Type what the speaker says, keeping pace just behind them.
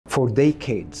For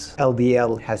decades,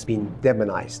 LDL has been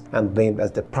demonized and blamed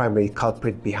as the primary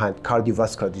culprit behind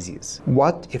cardiovascular disease.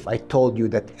 What if I told you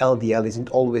that LDL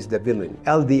isn't always the villain?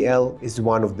 LDL is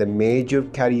one of the major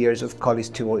carriers of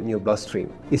cholesterol in your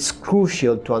bloodstream. It's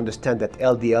crucial to understand that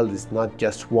LDL is not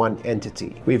just one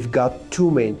entity. We've got two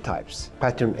main types,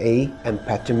 Pattern A and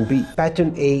Pattern B.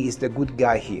 Pattern A is the good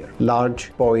guy here,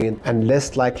 large, buoyant, and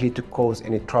less likely to cause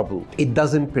any trouble. It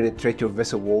doesn't penetrate your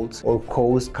vessel walls or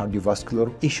cause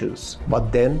cardiovascular issues.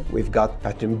 But then we've got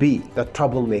Pattern B, the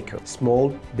troublemaker, small,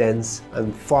 dense,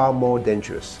 and far more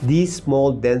dangerous. These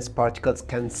small, dense particles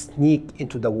can sneak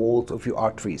into the walls of your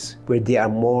arteries, where they are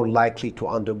more likely to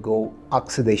undergo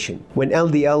oxidation. When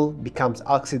LDL becomes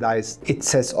oxidized, it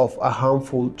sets off a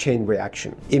harmful chain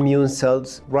reaction. Immune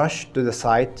cells rush to the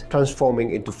site,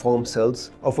 transforming into foam cells.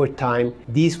 Over time,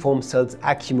 these foam cells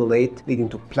accumulate, leading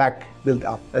to plaque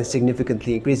build-up and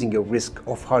significantly increasing your risk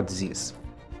of heart disease.